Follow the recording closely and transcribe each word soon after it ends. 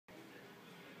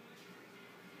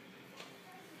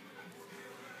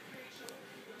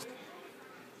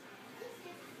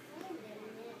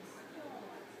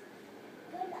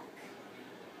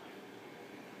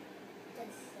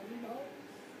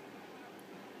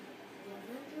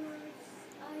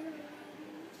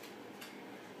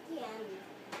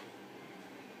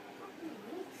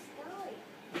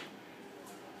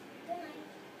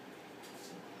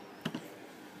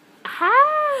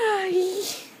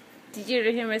Did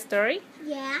you hear my story?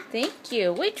 Yeah. Thank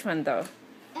you. Which one though?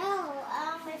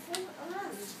 My favorite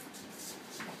one.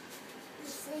 The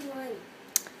same one.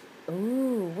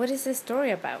 Ooh, what is this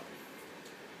story about?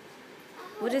 Oh.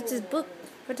 What is this book?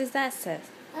 What does that say?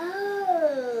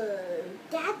 Oh,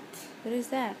 that What is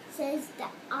that? says the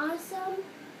awesome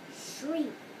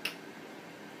shrink.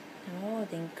 Oh,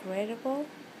 the incredible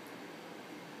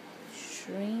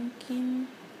shrinking.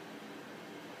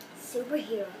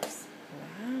 Superheroes.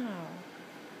 Wow.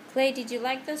 Clay, did you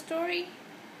like the story?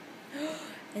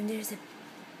 And there's a...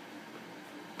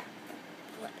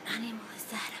 What animal is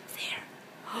that up there?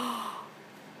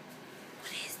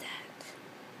 What is that?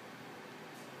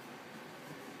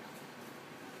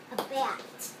 A bat.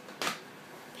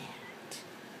 Bat.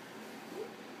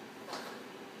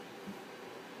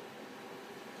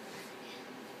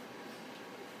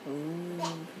 Ooh,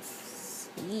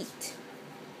 sweet.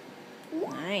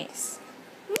 Nice.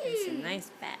 It's a nice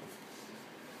bat.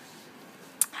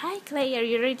 Hi, Clay. Are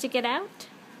you ready to get out?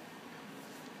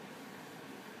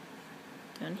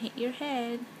 Don't hit your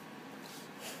head.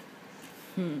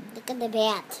 Look at the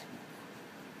bat.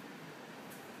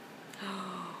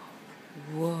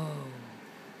 Whoa.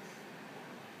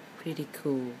 Pretty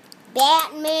cool.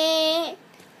 Batman.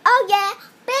 Oh yeah,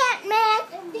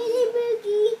 Batman. Diddy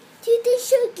Boogie to the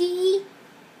Shoogie.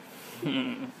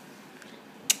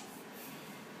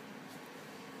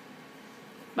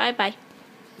 Bye-bye.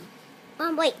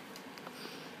 Mom, wait.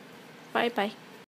 Bye-bye.